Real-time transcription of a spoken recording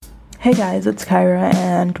Hey guys, it's Kyra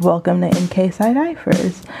and welcome to NK Side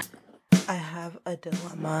Ifers. I have a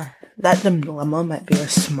dilemma. That dilemma might be a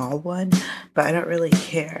small one, but I don't really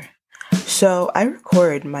care. So I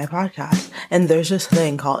record my podcast and there's this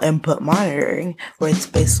thing called input monitoring where it's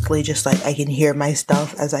basically just like I can hear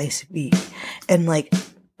myself as I speak. And like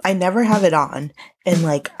I never have it on, and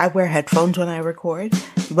like I wear headphones when I record,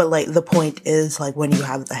 but like the point is like when you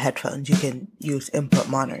have the headphones you can use input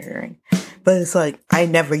monitoring. But it's like, I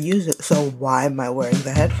never use it, so why am I wearing the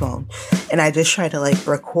headphones? And I just try to like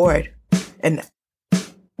record and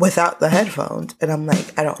without the headphones, and I'm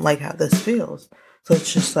like, I don't like how this feels. So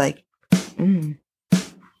it's just like,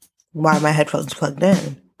 why are my headphones plugged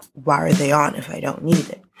in? Why are they on if I don't need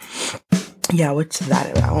it? Yeah, what's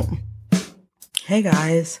that about? Hey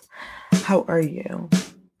guys, how are you?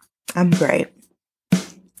 I'm great.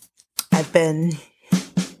 I've been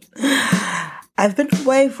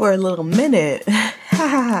away for a little minute.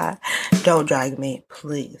 Don't drag me,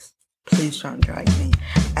 please. Please don't drag me.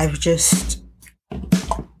 I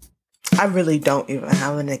really don't even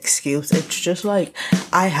have an excuse. It's just like,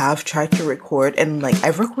 I have tried to record and like,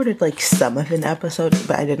 I've recorded like some of an episode,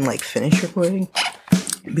 but I didn't like finish recording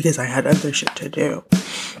because I had other shit to do.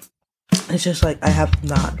 It's just like, I have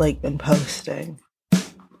not like been posting.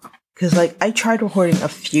 Cause like, I tried recording a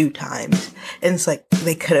few times and it's like,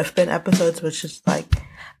 they could have been episodes, but it's just like,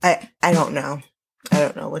 I don't know. I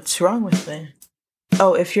don't know what's wrong with me.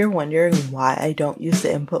 Oh, if you're wondering why I don't use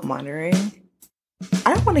the input monitoring,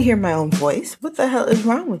 I don't want to hear my own voice. What the hell is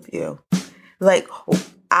wrong with you? Like,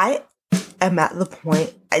 I am at the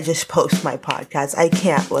point I just post my podcast. I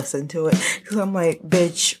can't listen to it because I'm like,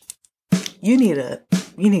 bitch, you need to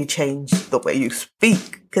change the way you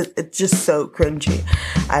speak because it's just so cringy.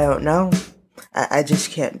 I don't know. I just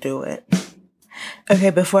can't do it.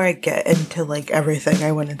 Okay, before I get into like everything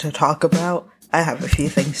I wanted to talk about, I have a few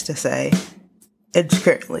things to say. It's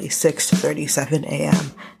currently 6:37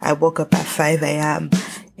 a.m. I woke up at 5 a.m.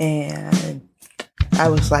 and I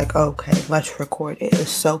was like, okay, let's record. It is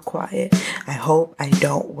so quiet. I hope I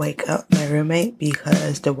don't wake up my roommate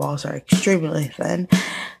because the walls are extremely thin.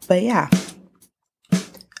 But yeah.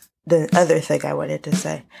 The other thing I wanted to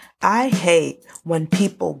say, I hate when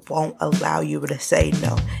people won't allow you to say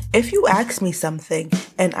no. If you ask me something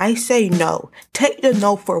and I say no, take the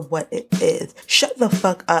no for what it is. Shut the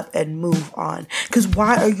fuck up and move on. Because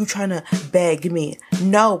why are you trying to beg me?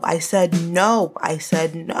 No, I said no. I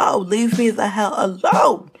said no. Leave me the hell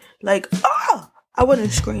alone. Like, I want to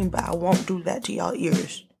scream, but I won't do that to y'all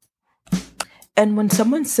ears. And when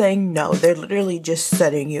someone's saying no, they're literally just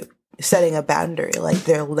setting a boundary. Like,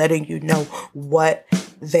 they're letting you know what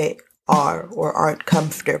they are or aren't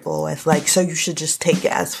comfortable with. Like, so you should just take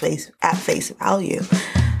it at face value.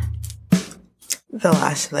 The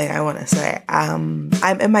last thing I want to say, I'm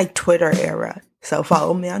in my Twitter era. So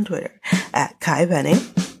follow me on Twitter at KyPenny,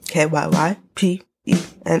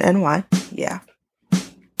 KYYPENNY. Yeah.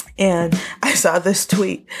 And I saw this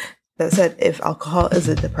tweet that said, if alcohol is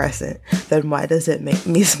a depressant, then why does it make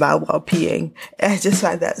me smile while peeing? And I just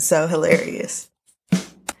find that so hilarious.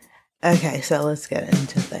 Okay, so let's get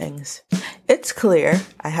into things. It's clear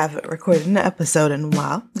I haven't recorded an episode in a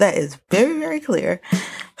while. That is very, very clear.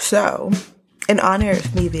 So, in honor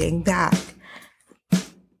of me being back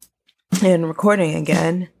and recording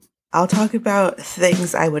again, I'll talk about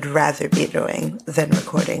things I would rather be doing than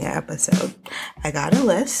recording an episode. I got a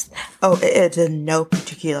list. Oh, it's in no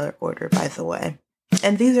particular order, by the way.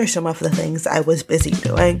 And these are some of the things I was busy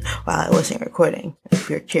doing while I wasn't recording, if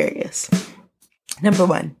you're curious. Number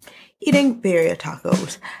 1, eating birria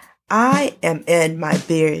tacos. I am in my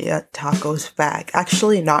birria tacos bag.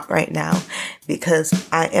 Actually, not right now, because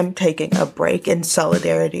I am taking a break in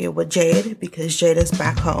solidarity with Jade, because Jade is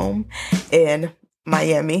back home in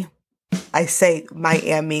Miami. I say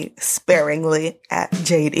Miami sparingly at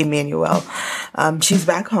Jade Emmanuel. She's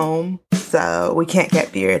back home, so we can't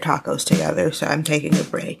get birria tacos together, so I'm taking a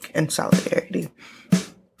break in solidarity.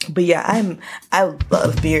 But yeah, I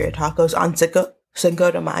love birria tacos on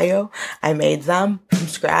Cinco de Mayo. I made them from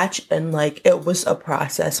scratch, and like, it was a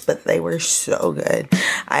process, but they were so good.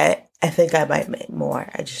 I think I might make more.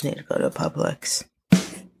 I just need to go to Publix.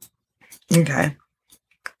 Okay.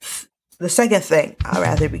 The second thing I'd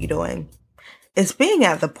rather be doing is being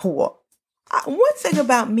at the pool. One thing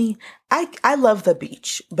about me, I love the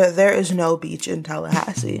beach, but there is no beach in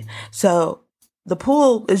Tallahassee. So the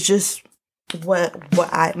pool is just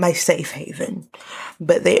my safe haven.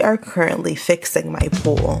 But they are currently fixing my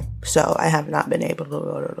pool, so I have not been able to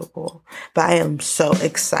go to the pool. But I am so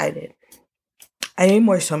excited. I need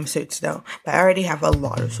more swimsuits though, but I already have a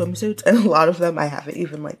lot of swimsuits, and a lot of them I haven't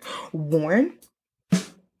even like worn.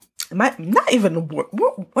 not even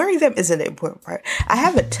wearing them isn't the important part. I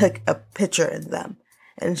haven't took a picture in them,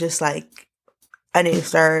 and just like I need to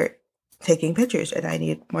start taking pictures, and I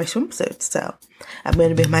need more swimsuits. So I'm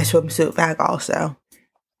gonna be in my swimsuit bag also.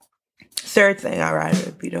 Third thing I'd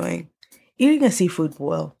rather be doing: eating a seafood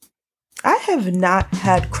boil. I have not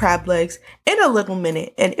had crab legs in a little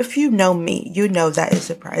minute, and if you know me, you know that is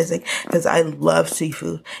surprising because I love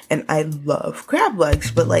seafood and I love crab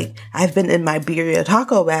legs, but like I've been in my birria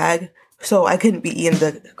taco bag, so I couldn't be eating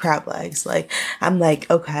the crab legs. Like I'm like,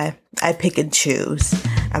 okay, I pick and choose.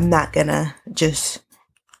 I'm not gonna just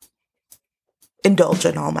indulge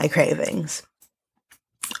in all my cravings,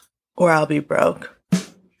 or I'll be broke.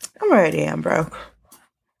 I'm already broke.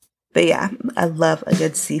 But yeah, I love a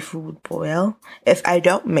good seafood boil. If I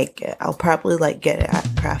don't make it, I'll probably like get it at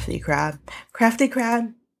Crafty Crab. Crafty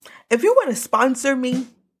Crab, if you want to sponsor me,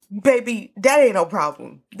 baby, that ain't no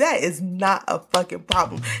problem. That is not a fucking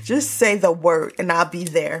problem. Just say the word and I'll be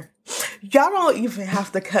there. Y'all don't even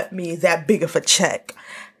have to cut me that big of a check.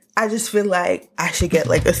 I just feel like I should get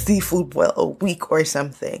like a seafood boil a week or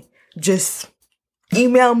something. Just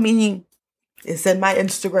email me. It's in my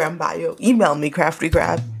Instagram bio. Email me, Crafty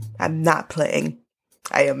Crab. I'm not playing.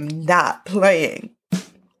 I am not playing.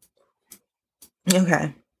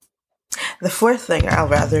 Okay. The fourth thing I'll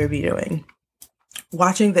rather be doing: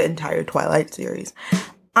 watching the entire Twilight series.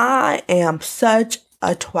 I am such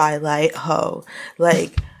a Twilight hoe.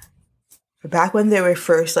 Like, back when they were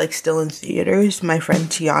first, like, still in theaters, my friend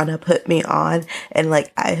Tiana put me on, and,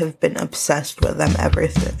 like, I have been obsessed with them ever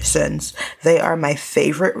since. They are my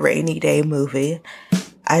favorite rainy day movie.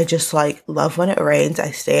 I just, like, love when it rains.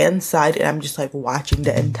 I stay inside, and I'm just, like, watching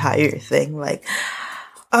the entire thing, like,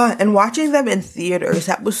 and watching them in theaters,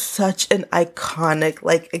 that was such an iconic,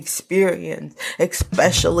 like, experience,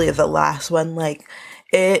 especially the last one. Like,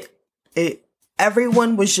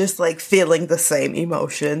 everyone was just, like, feeling the same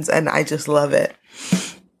emotions, and I just love it.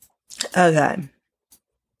 Okay.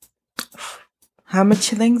 How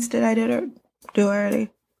much things did I do already?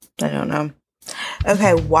 I don't know.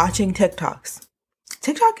 Okay, watching TikToks.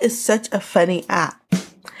 TikTok is such a funny app.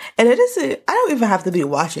 And it isn't, I don't even have to be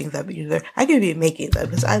watching them either. I could be making them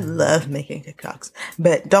because I love making TikToks.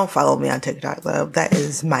 But don't follow me on TikTok though. That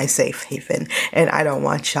is my safe haven. And I don't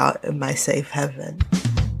want y'all in my safe haven.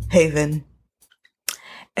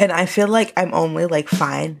 And I feel like I'm only like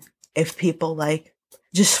fine if people like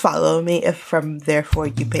just follow me if from their For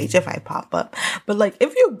You page if I pop up. But like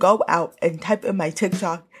if you go out and type in my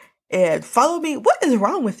TikTok and follow me, what is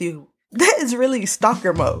wrong with you? That is really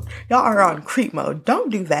stalker mode. Y'all are on creep mode.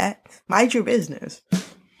 Don't do that. Mind your business.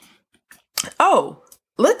 Oh,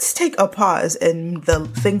 let's take a pause in the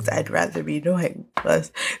things I'd rather be doing.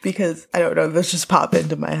 Because, I don't know, this just popped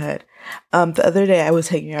into my head. The other day I was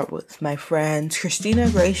hanging out with my friends,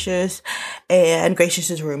 Christina, Gracious, and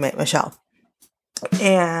Gracious's roommate, Michelle.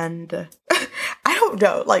 And I don't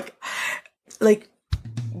know,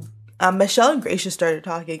 Michelle and Gracious started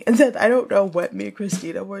talking, and then I don't know what me and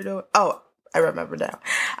Christina were doing. Oh, I remember now.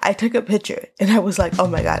 I took a picture, and I was like, oh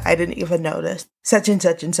my god, I didn't even notice. Such and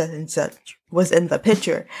such and such and such was in the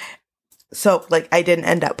picture. So, like, I didn't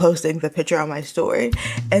end up posting the picture on my story.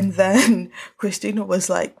 And then Christina was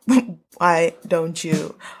like, why don't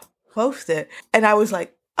you post it? And I was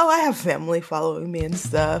like, oh, I have family following me and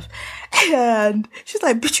stuff. And she's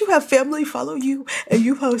like, but you have family follow you and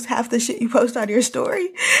you post half the shit you post on your story.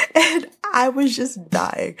 And I was just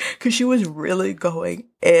dying because she was really going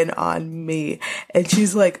in on me. And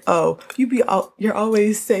she's like, oh, you're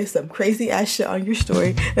always say some crazy ass shit on your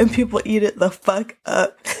story and people eat it the fuck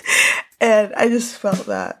up. And I just felt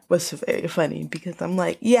that was very funny because I'm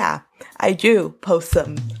like, yeah, I do post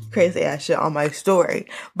some crazy ass shit on my story.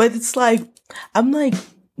 But it's like, I'm like,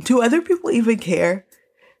 do other people even care?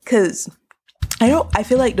 Because I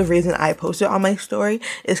feel like the reason I post it on my story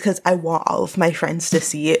is because I want all of my friends to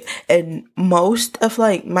see it. And most of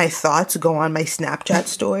like my thoughts go on my Snapchat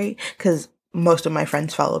story because most of my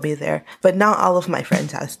friends follow me there. But not all of my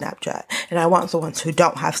friends have Snapchat. And I want the ones who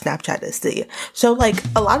don't have Snapchat to see it. So like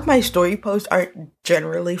a lot of my story posts aren't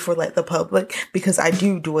generally for like the public because I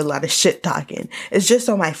do a lot of shit talking. It's just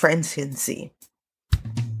so my friends can see.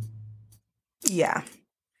 Yeah.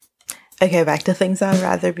 Okay, back to things I'd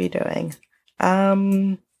rather be doing.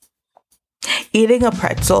 Eating a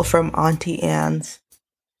pretzel from Auntie Anne's.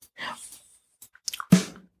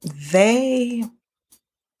 They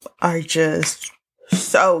are just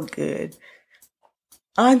so good.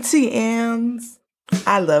 Auntie Anne's,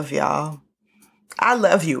 I love y'all. I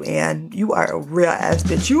love you, Anne. You are a real ass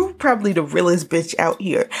bitch. You're probably the realest bitch out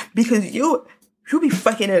here because you You be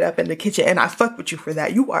fucking it up in the kitchen, and I fuck with you for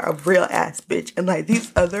that. You are a real ass bitch. And like,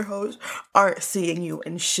 these other hoes aren't seeing you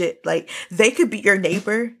and shit. Like, they could be your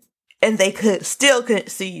neighbor, and they couldn't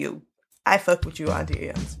see you. I fuck with you on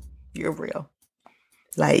DMs. You're real.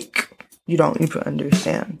 Like, you don't even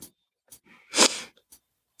understand.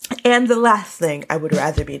 And the last thing I would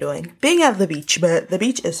rather be doing, being at the beach, but the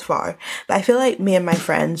beach is far. But I feel like me and my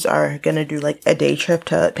friends are gonna do like a day trip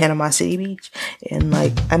to Panama City Beach. And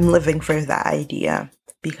like, I'm living for that idea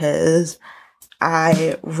because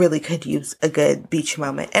I really could use a good beach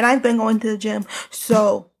moment. And I've been going to the gym,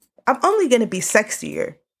 so I'm only gonna be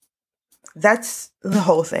sexier. That's the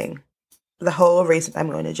whole thing. The whole reason I'm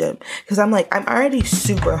going to gym. Because I'm like, I'm already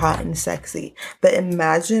super hot and sexy. But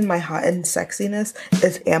imagine my hot and sexiness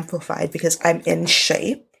is amplified because I'm in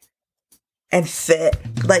shape and fit.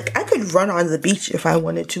 Like, I could run on the beach if I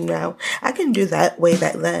wanted to now. I can do that way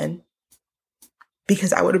back then.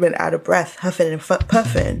 Because I would have been out of breath, huffing and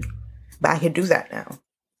puffing. But I can do that now.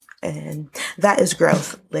 And that is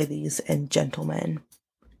growth, ladies and gentlemen.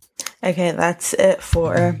 Okay, that's it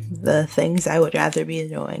for the things I would rather be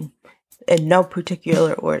doing. In no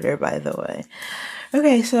particular order, by the way.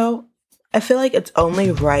 Okay, so I feel like it's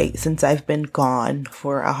only right, since I've been gone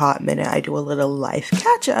for a hot minute, I do a little life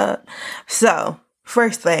catch up. So,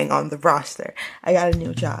 first thing on the roster, I got a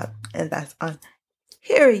new job, and that's on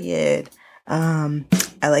Period. I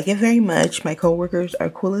like it very much. My coworkers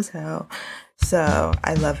are cool as hell, so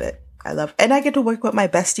I love it. And I get to work with my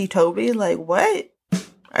bestie Toby. Like, what?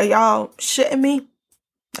 Are y'all shitting me?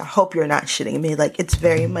 I hope you're not shitting me. Like, it's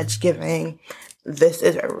very much giving, this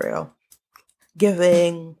isn't real.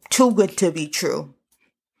 Giving too good to be true.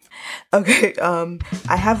 Okay,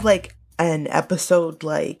 I have like an episode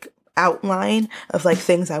like outline of like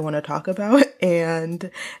things I want to talk about, and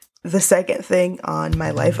the second thing on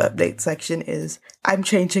my life update section is I'm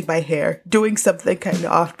changing my hair, doing something kind of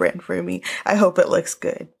off-brand for me. I hope it looks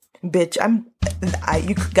good. Bitch,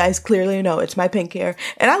 you guys clearly know it's my pink hair,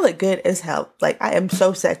 and I look good as hell. Like, I am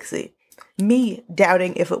so sexy. Me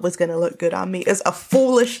doubting if it was gonna look good on me is a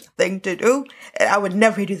foolish thing to do, and I would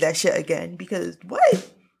never do that shit again, because what?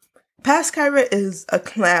 Past Kyra is a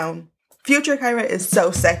clown. Future Kyra is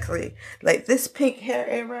so sexy. Like, this pink hair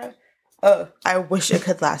era, I wish it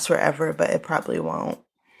could last forever, but it probably won't.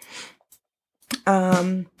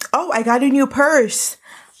 I got a new purse.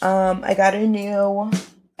 I got a new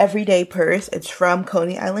everyday purse. It's from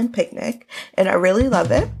Coney Island Picnic, and I really love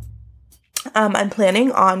it. I'm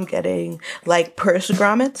planning on getting like purse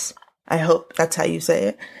grommets. I hope that's how you say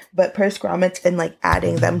it. But purse grommets, and like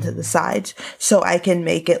adding them to the sides so I can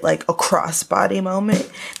make it like a crossbody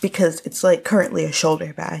moment, because it's like currently a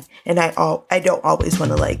shoulder bag, and I don't always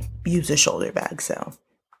want to like use a shoulder bag, so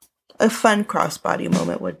a fun crossbody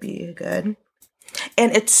moment would be good.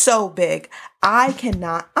 And it's so big. I'm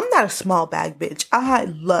not a small bag bitch. I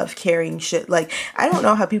love carrying shit. Like, I don't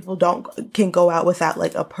know how people can go out without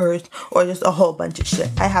like a purse or just a whole bunch of shit.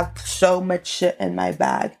 I have so much shit in my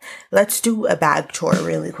bag. Let's do a bag tour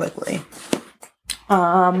really quickly.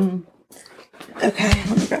 Okay,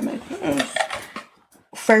 let me grab my purse.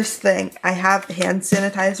 First thing, I have hand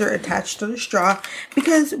sanitizer attached to the straw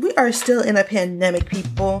because we are still in a pandemic,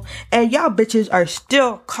 people, and y'all bitches are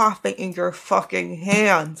still coughing in your fucking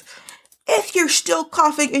hands. If you're still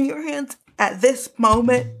coughing in your hands at this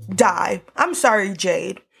moment, die. I'm sorry,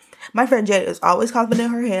 Jade. My friend Jade is always coughing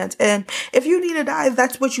in her hands, and if you need to die,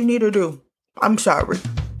 that's what you need to do. I'm sorry.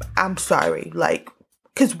 Like,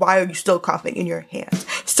 because why are you still coughing in your hands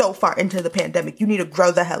so far into the pandemic? You need to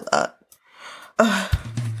grow the hell up.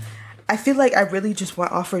 I feel like I really just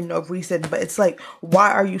went off for no reason, but it's like,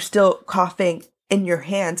 why are you still coughing in your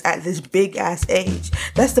hands at this big ass age?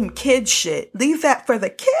 That's some kid shit. Leave that for the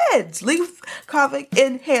kids. Leave coughing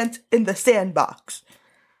in hands in the sandbox.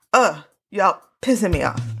 Y'all pissing me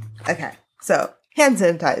off. Okay, so hand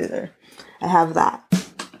sanitizer. I have that.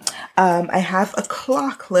 I have a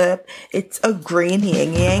claw clip. It's a green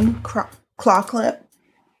yin yang claw clip.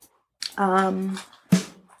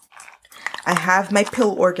 I have my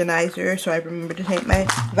pill organizer, so I remember to take my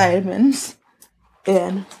vitamins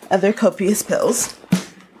and other copious pills.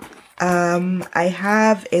 I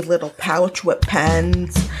have a little pouch with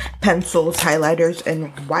pens, pencils, highlighters,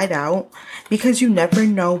 and whiteout, because you never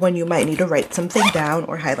know when you might need to write something down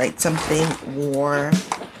or highlight something or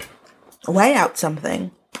white out something.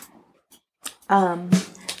 I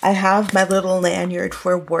have my little lanyard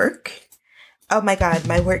for work. Oh my god,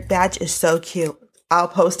 my work badge is so cute. I'll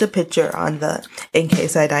post a picture on the In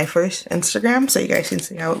Case I Die First Instagram so you guys can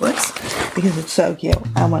see how it looks, because it's so cute.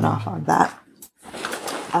 I went off on that.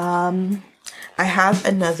 I I have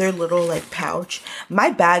another little like pouch. My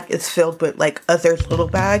bag is filled with like other little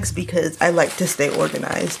bags because I like to stay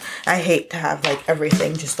organized. I hate to have like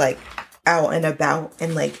everything just like out and about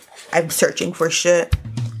and like I'm searching for shit.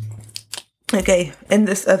 Okay, in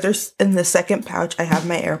the second pouch, I have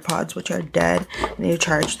my AirPods, which are dead. I need to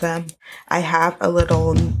charge them. I have a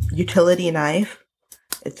little utility knife.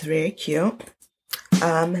 It's very cute.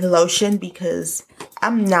 Lotion, because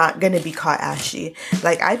I'm not gonna be caught ashy.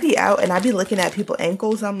 Like, I be out and I be looking at people's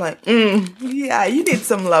ankles. I'm like, yeah, you need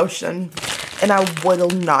some lotion. And I will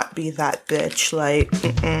not be that bitch. Like,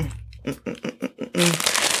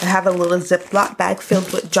 I have a little Ziploc bag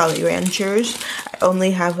filled with Jolly Ranchers. I only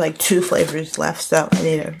have like 2 flavors left, so I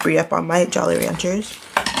need to re-up on my Jolly Ranchers.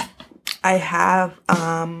 I have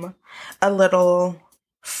a little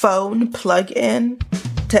phone plug-in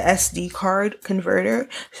to SD card converter.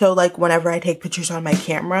 So like whenever I take pictures on my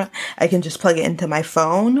camera, I can just plug it into my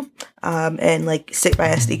phone and like stick my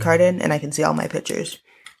SD card in and I can see all my pictures.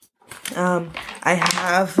 I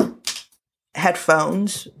have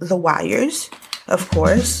headphones, the wires, of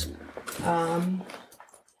course, a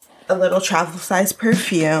little travel size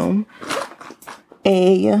perfume,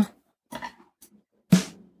 a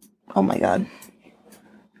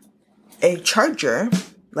charger,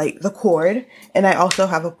 like the cord, and I also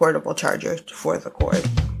have a portable charger for the cord.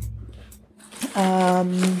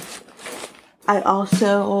 I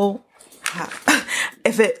also have,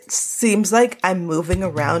 if it seems like I'm moving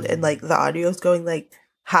around and like the audio is going like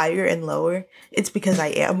higher and lower, it's because I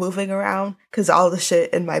am moving around because all the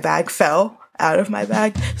shit in my bag fell out of my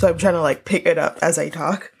bag, so I'm trying to like pick it up as I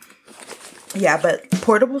talk. Yeah, but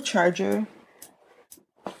portable charger.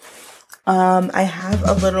 I have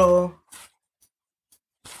a little,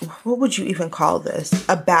 what would you even call this?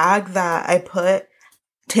 A bag that I put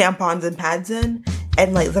tampons and pads in,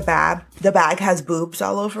 and like the bag has boobs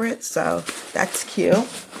all over it, so that's cute.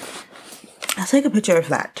 I'll take a picture of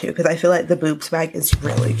that too, because I feel like the boobs bag is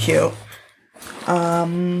really cute.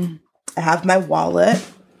 I have my wallet.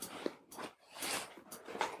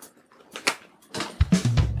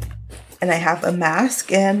 And I have a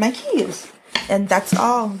mask and my keys. And that's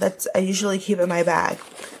all. I usually keep in my bag.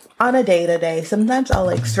 On a day-to-day. Sometimes I'll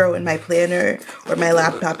like throw in my planner or my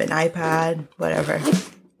laptop and iPad, whatever.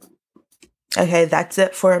 Okay, that's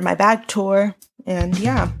it for my bag tour. And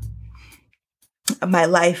yeah. My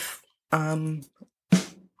life.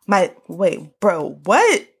 Wait, bro,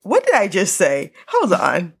 what? What did I just say? Hold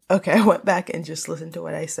on. Okay, I went back and just listened to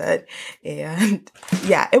what I said. And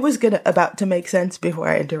yeah, it was about to make sense before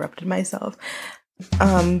I interrupted myself.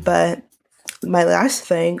 But my last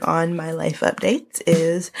thing on my life updates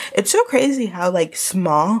is, it's so crazy how like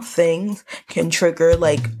small things can trigger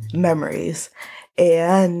like memories.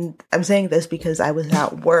 And I'm saying this because I was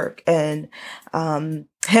at work and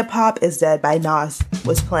Hip Hop Is Dead by Nas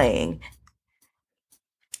was playing.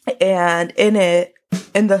 And in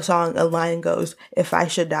the song, a line goes, "If I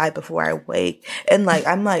should die before I wake." And like,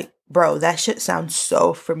 I'm like, bro, that shit sounds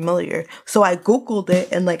so familiar. So I Googled it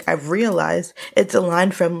and like, I realized it's a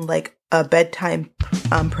line from like a bedtime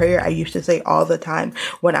prayer I used to say all the time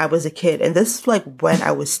when I was a kid. And this is like when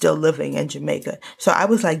I was still living in Jamaica. So I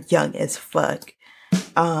was like young as fuck.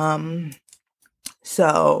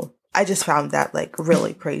 So I just found that like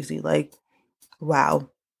really crazy. Like, wow.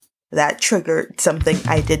 That triggered something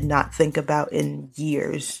I did not think about in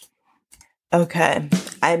years. Okay,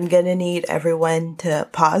 I'm gonna need everyone to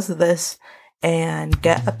pause this and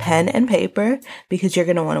get a pen and paper because you're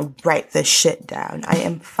gonna want to write this shit down. I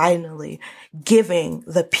am finally giving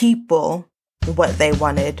the people what they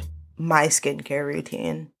wanted, my skincare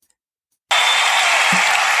routine.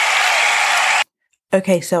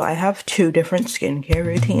 Okay, so I have 2 different skincare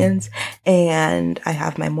routines, and I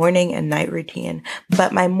have my morning and night routine.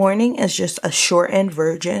 But my morning is just a shortened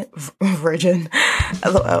version.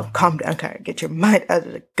 Oh, calm down, okay, get your mind out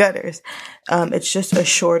of the gutters. It's just a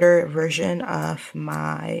shorter version of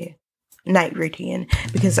my night routine,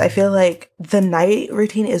 because I feel like the night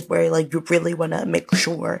routine is where like you really want to make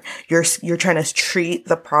sure you're trying to treat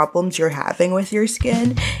the problems you're having with your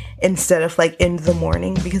skin instead of like in the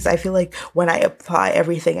morning, because I feel like when I apply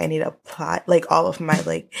everything I need to apply, like all of my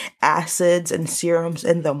like acids and serums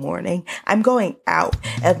in the morning, I'm going out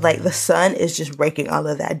and like the sun is just breaking all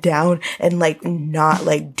of that down and like not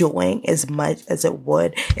like doing as much as it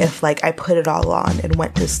would if like I put it all on and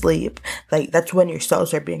went to sleep. Like that's when your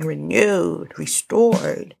cells are being renewed,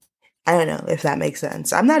 restored. I don't know if that makes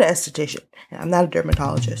sense. I'm not an esthetician and I'm not a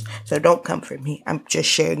dermatologist, so don't come for me. I'm just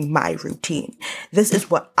sharing my routine. This is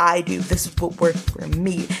what I do. This is what works for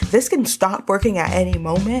me. This can stop working at any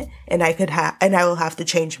moment and I will have to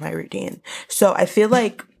change my routine. So I feel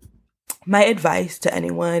like My advice to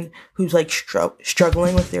anyone who's like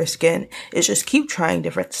struggling with their skin is just keep trying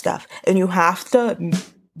different stuff. And you have to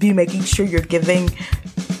be making sure you're giving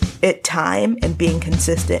it time and being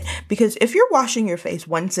consistent. Because if you're washing your face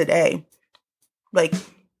once a day, like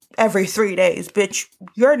every 3 days, bitch,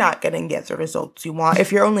 you're not going to get the results you want.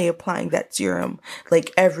 If you're only applying that serum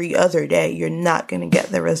like every other day, you're not going to get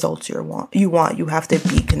the results you want. You have to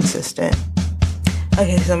be consistent.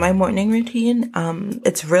 Okay, so my morning routine,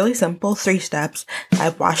 it's really simple, 3 steps. I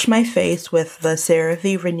wash my face with the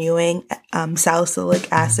CeraVe Renewing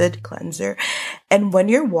Salicylic Acid Cleanser. And when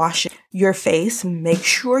you're washing your face, make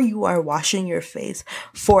sure you are washing your face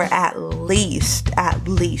for at least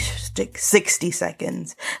 60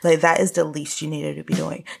 seconds. Like, that is the least you needed to be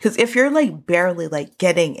doing. Because if you're like barely like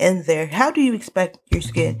getting in there, how do you expect your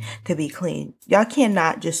skin to be clean? Y'all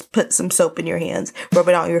cannot just put some soap in your hands, rub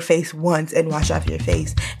it on your face once and wash off your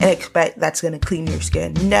face and expect that's going to clean your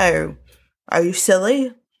skin. No. Are you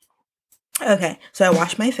silly? Okay, so I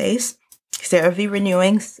wash my face. CeraVe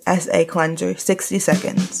Renewing SA Cleanser, 60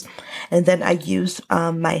 seconds. And then I use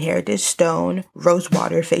my Heritage Stone Rose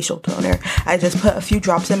Water Facial Toner. I just put a few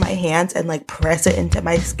drops in my hands and like press it into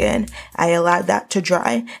my skin. I allow that to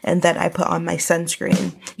dry, and then I put on my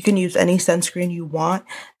sunscreen. You can use any sunscreen you want.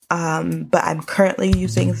 But I'm currently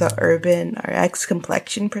using the Urban RX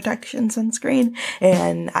Complexion Protection Sunscreen,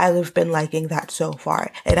 and I've been liking that so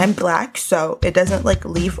far. And I'm black, so it doesn't like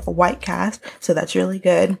leave a white cast, so that's really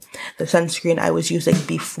good. The sunscreen I was using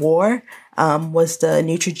before was the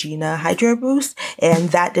Neutrogena Hydro Boost, and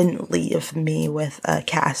that didn't leave me with a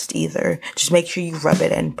cast either. Just make sure you rub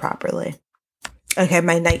it in properly. Okay,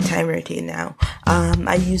 my nighttime routine now.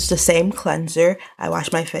 I use the same cleanser. I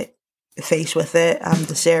wash my face with it,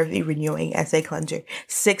 the CeraVe Renewing SA Cleanser,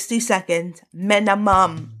 60 seconds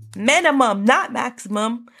minimum, not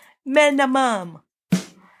maximum, minimum.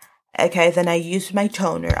 Okay, then I use my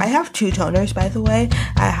toner. I have 2 toners, by the way.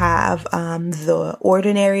 I have the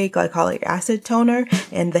Ordinary Glycolic Acid Toner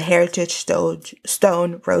and the Heritage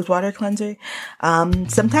Stone Rose Water Cleanser.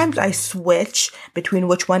 Sometimes I switch between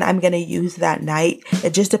which one I'm going to use that night.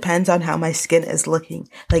 It just depends on how my skin is looking.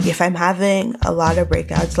 Like if I'm having a lot of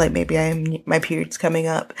breakouts, like maybe my period's coming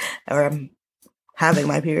up, or I'm having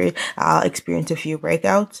my period, I'll experience a few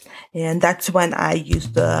breakouts, and that's when I use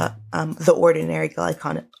the Ordinary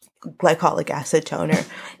Glycolic Acid Toner.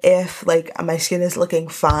 If like my skin is looking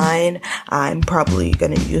fine, I'm probably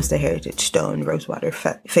going to use the Heritage Stone Rose Water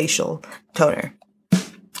Facial Toner.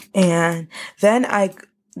 And then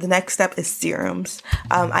the next step is serums.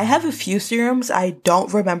 I have a few serums. I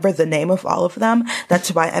don't remember the name of all of them.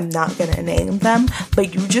 That's why I'm not going to name them.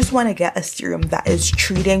 But you just want to get a serum that is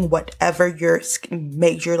treating whatever your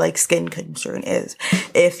major like skin concern is.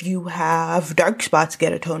 If you have dark spots,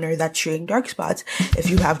 get a toner that's treating dark spots. If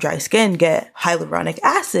you have dry skin, get hyaluronic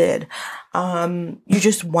acid. You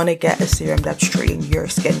just want to get a serum that's treating your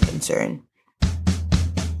skin concern.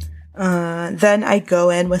 Then I go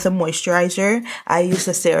in with a moisturizer. I use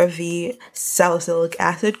the CeraVe Salicylic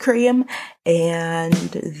Acid Cream,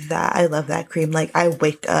 and I love that cream. Like, I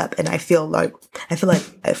wake up and I feel like I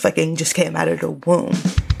fucking just came out of the womb.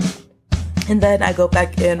 And then I go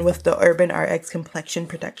back in with the Urban RX Complexion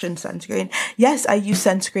Protection Sunscreen. Yes, I use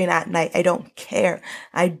sunscreen at night. I don't care.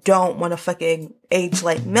 I don't want to fucking age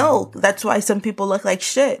like milk. That's why some people look like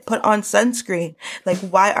shit. Put on sunscreen. Like,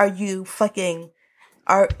 why are you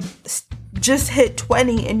just hit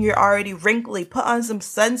 20 and you're already wrinkly? Put on some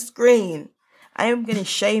sunscreen. I am going to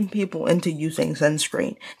shame people into using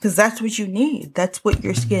sunscreen because that's what you need. That's what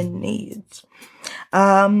your skin needs.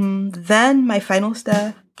 Then my final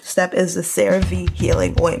step is the CeraVe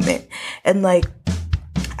Healing Ointment. And like,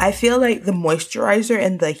 I feel like the moisturizer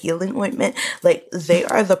and the healing ointment, like, they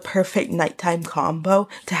are the perfect nighttime combo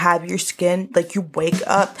to have your skin, like, you wake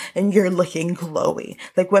up and you're looking glowy.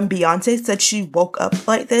 Like, when Beyonce said she woke up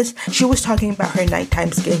like this, she was talking about her nighttime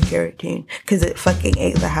skincare routine, because it fucking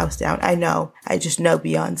ate the house down. I just know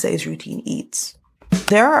Beyonce's routine eats.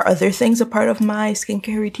 There are other things a part of my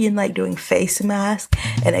skincare routine, like doing face mask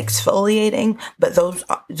and exfoliating, but those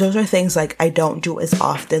are things like I don't do as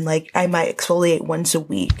often. Like, I might exfoliate once a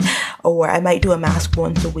week, or I might do a mask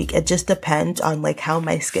once a week. It just depends on like how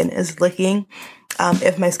my skin is looking.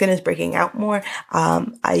 If my skin is breaking out more,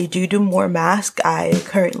 I do more mask. I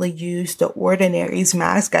currently use the Ordinary's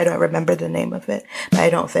mask. I don't remember the name of it, but I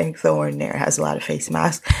don't think the Ordinary has a lot of face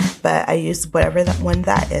masks, but I use whatever that one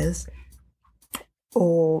that is.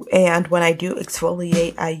 Oh, and when I do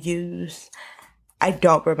exfoliate, I use I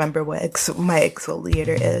don't remember what my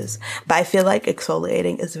exfoliator is, but I feel like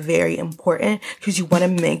exfoliating is very important because you want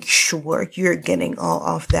to make sure you're getting all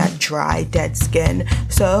of that dry, dead skin.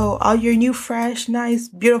 So all your new, fresh, nice,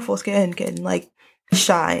 beautiful skin can like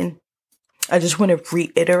shine. I just want to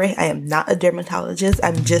reiterate, I am not a dermatologist.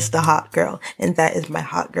 I'm just a hot girl. And that is my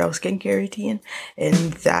hot girl skincare routine.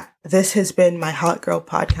 And that this has been my hot girl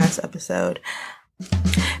podcast episode.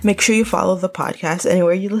 Make sure you follow the podcast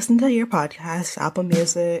anywhere you listen to your podcast, Apple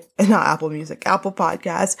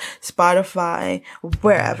Podcasts, Spotify,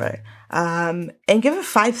 wherever. And give it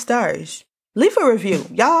 5 stars. Leave a review.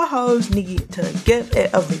 Y'all hoes need to give it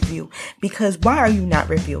a review because why are you not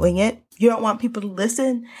reviewing it? You don't want people to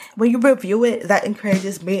listen? When you review it, that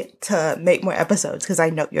encourages me to make more episodes because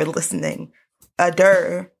I know you're listening.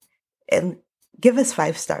 And give us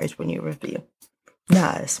 5 stars when you review.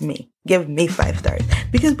 Nah, it's me. Give me 5 stars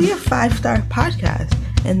because we are 5-star podcast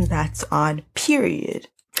and that's on period.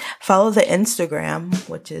 Follow the Instagram,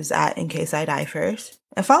 which is at In Case I Die First,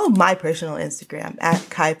 and follow my personal Instagram at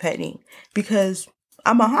Kai Penny because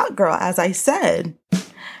I'm a hot girl, as I said.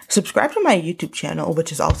 Subscribe to my YouTube channel,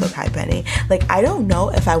 which is also Kai Penny. Like, I don't know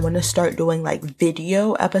if I want to start doing like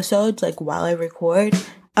video episodes like while I record.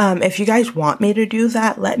 If you guys want me to do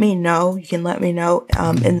that, let me know. You can let me know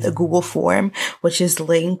in the Google form, which is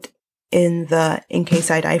linked in the In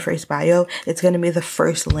Case I Die First bio. It's going to be the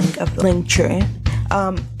first link of the link tree.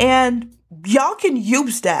 And y'all can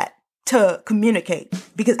use that to communicate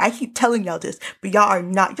because I keep telling y'all this, but y'all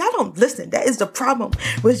don't listen. That is the problem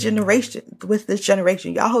with this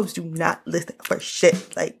generation. Y'all hoes do not listen for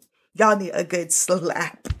shit. Like, y'all need a good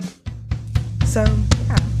slap. So,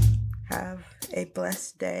 yeah, have a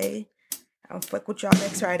blessed day. I'll fuck with y'all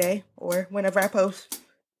next Friday or whenever I post.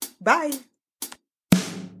 Bye.